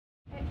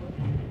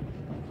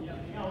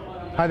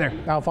Hi there,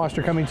 Al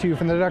Foster coming to you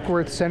from the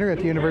Duckworth Center at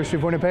the University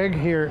of Winnipeg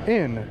here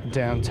in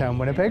downtown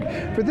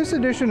Winnipeg. For this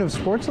edition of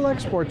Sports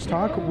Select Sports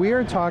Talk, we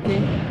are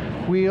talking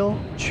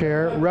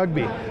wheelchair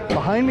rugby.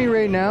 Behind me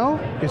right now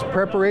is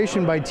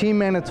preparation by Team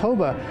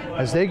Manitoba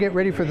as they get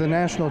ready for the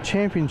national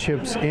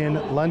championships in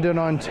London,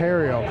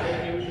 Ontario.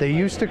 They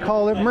used to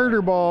call it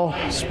murder ball.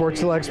 Sports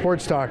Select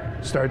Sports Talk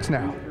starts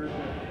now.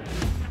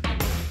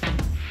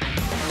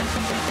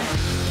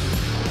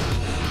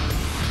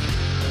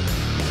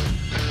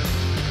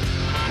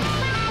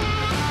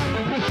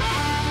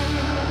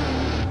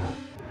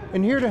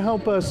 And here to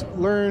help us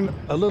learn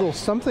a little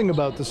something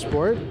about the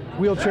sport,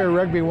 Wheelchair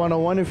Rugby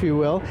 101 if you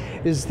will,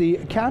 is the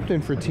captain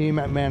for team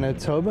at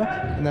Manitoba,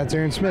 and that's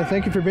Aaron Smith.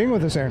 Thank you for being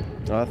with us, Aaron.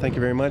 Thank you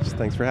very much.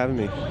 Thanks for having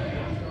me.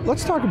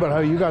 Let's talk about how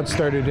you got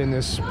started in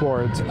this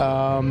sport.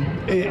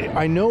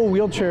 I know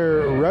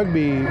wheelchair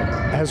rugby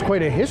has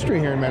quite a history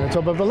here in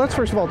Manitoba, but let's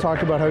first of all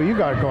talk about how you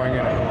got going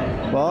in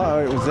it. Well,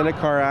 I was in a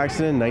car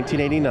accident in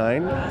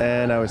 1989,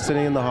 and I was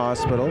sitting in the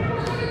hospital,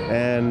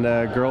 and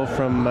a girl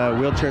from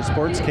Wheelchair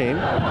Sports came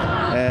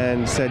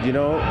and said, you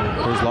know,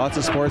 there's lots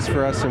of sports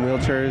for us in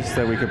wheelchairs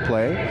that we could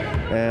play,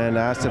 and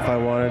asked if I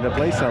wanted to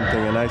play something.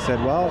 And I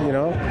said, well, you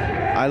know,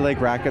 I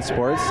like racket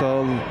sports,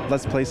 so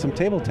let's play some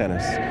table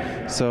tennis.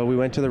 So we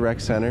went to the rec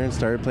center and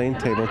started playing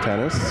table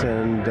tennis,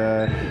 and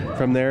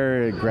from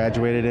there it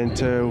graduated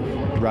into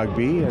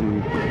rugby,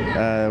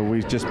 and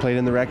we just played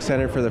in the rec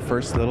center for the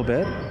first little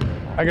bit.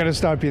 I got to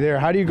stop you there.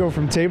 How do you go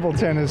from table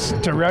tennis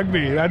to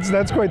rugby?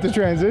 That's quite the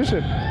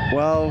transition.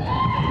 Well,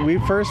 we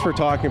first were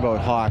talking about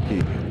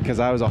hockey, because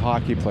I was a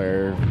hockey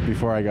player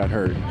before I got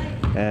hurt.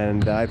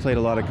 And I played a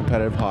lot of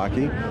competitive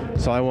hockey,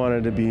 so I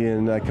wanted to be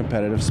in a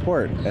competitive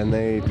sport. And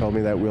they told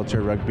me that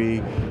wheelchair rugby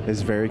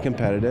is very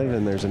competitive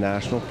and there's a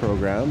national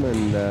program.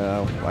 And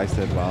I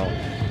said, well,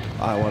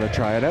 I want to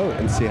try it out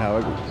and see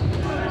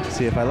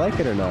if I like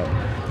it or not.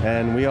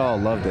 And we all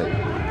loved it,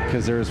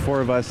 because there was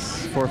four or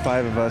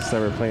five of us that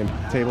were playing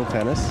table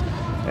tennis,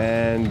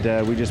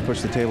 and we just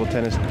pushed the table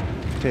tennis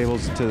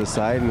tables to the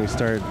side and we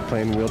started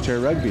playing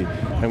wheelchair rugby.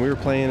 And we were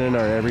playing in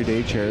our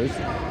everyday chairs.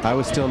 I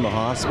was still in the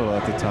hospital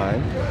at the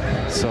time,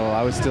 so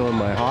I was still in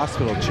my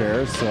hospital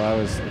chair, so I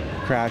was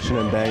crashing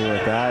and banging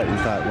with that and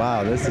thought,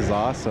 wow, this is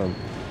awesome.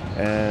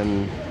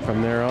 And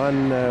from there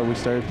on, we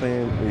started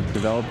playing, we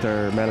developed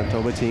our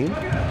Manitoba team,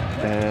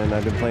 and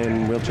I've been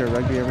playing wheelchair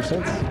rugby ever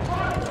since.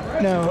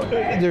 Now,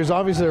 there's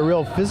obviously a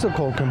real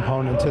physical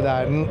component to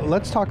that, and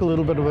let's talk a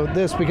little bit about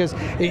this, because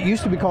it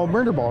used to be called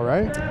murder ball,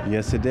 right?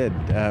 Yes, it did.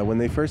 When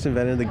they first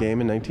invented the game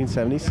in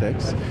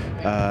 1976,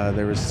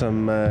 there was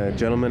some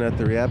gentlemen at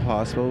the rehab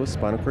hospital with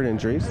spinal cord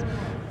injuries.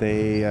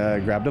 They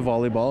grabbed a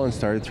volleyball and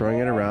started throwing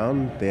it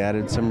around. They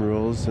added some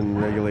rules and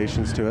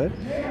regulations to it,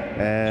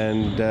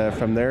 and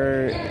from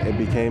there it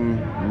became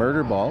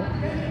murder ball,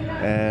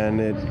 and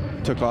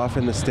it took off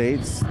in the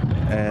States,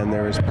 and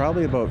there was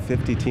probably about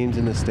 50 teams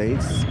in the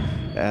States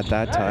at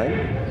that time.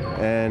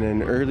 And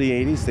in early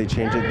 80s they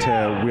changed it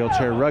to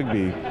wheelchair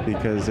rugby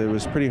because it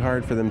was pretty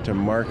hard for them to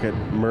market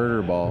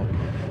murder ball.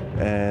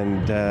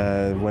 And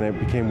when it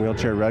became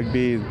wheelchair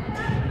rugby,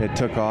 it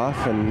took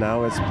off, and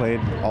now it's played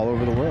all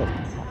over the world.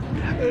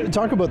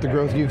 Talk about the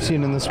growth you've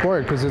seen in the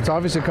sport, because it's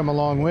obviously come a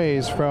long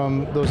ways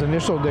from those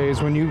initial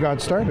days when you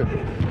got started.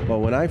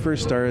 Well, when I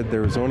first started,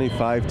 there was only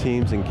 5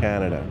 teams in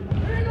Canada.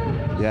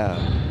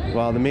 Yeah.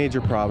 Well, the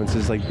major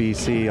provinces like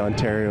BC,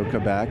 Ontario,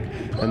 Quebec,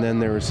 and then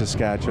there was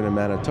Saskatchewan and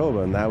Manitoba,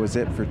 and that was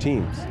it for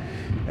teams.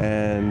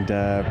 And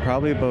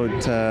probably about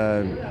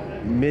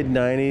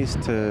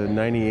mid-90s to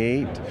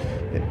 98,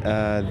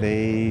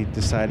 they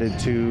decided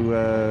to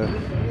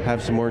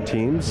have some more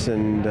teams,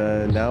 and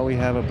now we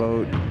have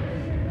about,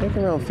 I think,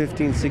 around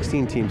 15,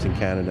 16 teams in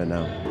Canada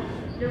now.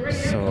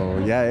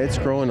 So yeah, it's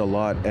growing a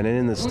lot, and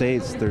in the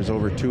States there's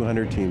over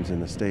 200 teams in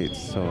the States,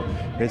 so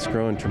it's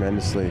growing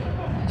tremendously.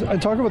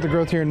 Talk about the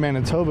growth here in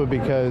Manitoba,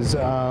 because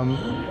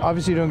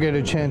obviously you don't get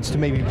a chance to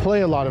maybe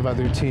play a lot of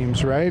other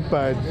teams, right?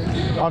 But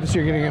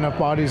obviously you're getting enough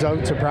bodies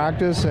out to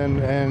practice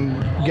and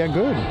get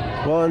good.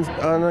 Well,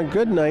 on a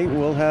good night,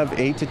 we'll have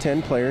 8 to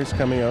 10 players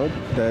coming out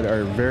that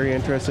are very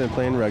interested in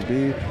playing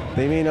rugby.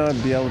 They may not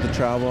be able to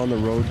travel on the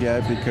road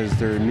yet because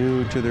they're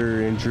new to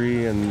their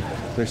injury and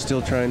they're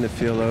still trying to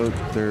feel out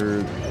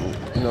their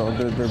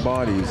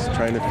bodies,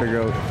 trying to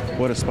figure out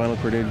what a spinal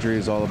cord injury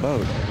is all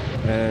about.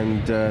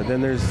 And then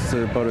there's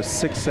about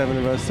 6-7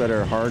 of us that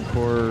are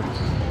hardcore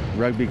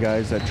rugby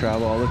guys that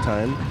travel all the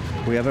time.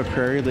 We have a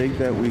prairie league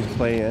that we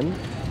play in.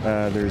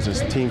 There's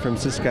a team from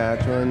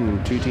Saskatchewan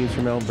and 2 teams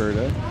from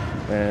Alberta.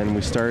 And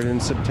we start in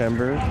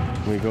September,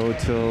 we go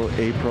till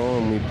April,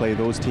 and we play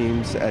those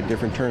teams at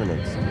different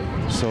tournaments.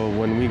 So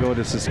when we go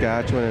to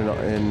Saskatchewan,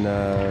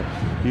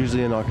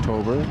 usually in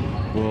October,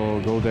 we'll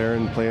go there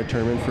and play a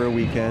tournament for a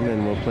weekend,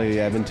 and we'll play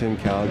Edmonton,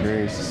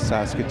 Calgary,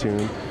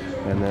 Saskatoon,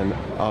 and then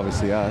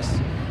obviously us.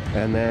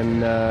 And then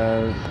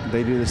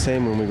they do the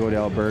same when we go to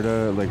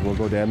Alberta. Like, we'll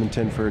go to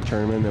Edmonton for a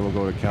tournament, then we'll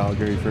go to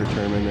Calgary for a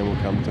tournament, then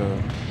we'll come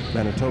to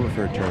Manitoba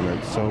for a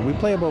tournament. So we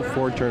play about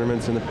 4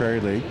 tournaments in the Prairie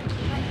League.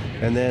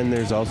 And then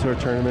there's also a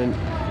tournament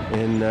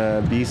in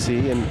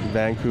BC in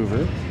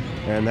Vancouver,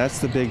 and that's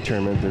the big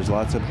tournament. There's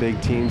lots of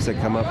big teams that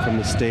come up from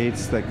the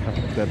States that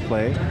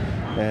play,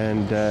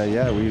 and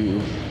yeah,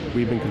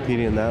 we've been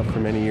competing in that for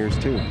many years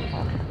too.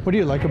 What do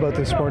you like about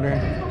this sport,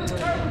 Aaron?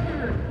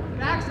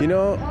 You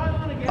know,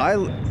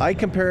 I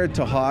compare it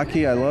to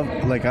hockey. I'm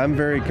a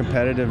very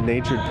competitive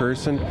natured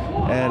person,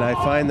 and I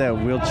find that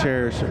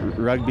wheelchair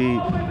rugby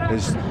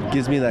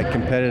gives me that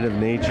competitive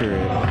nature.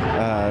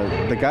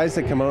 The guys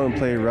that come out and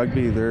play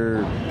rugby,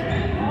 they're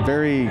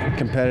very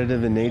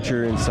competitive in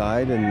nature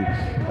inside, and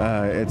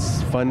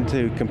it's fun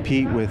to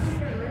compete with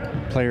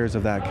players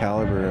of that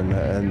caliber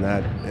and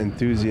that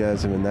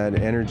enthusiasm and that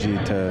energy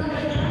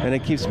and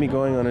it keeps me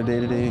going on a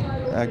day-to-day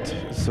act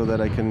so that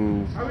I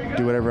can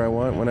do whatever I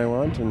want when I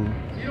want and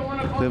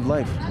live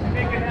life.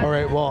 All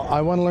right, well,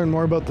 I want to learn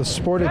more about the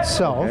sport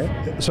itself,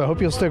 okay. So I hope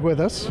you'll stick with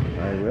us.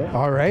 I will.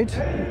 All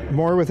right,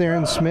 more with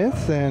Aaron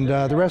Smith and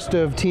the rest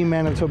of Team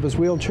Manitoba's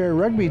wheelchair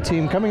rugby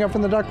team coming up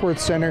from the Duckworth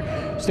Centre.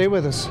 Stay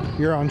with us.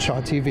 You're on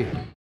Shaw TV.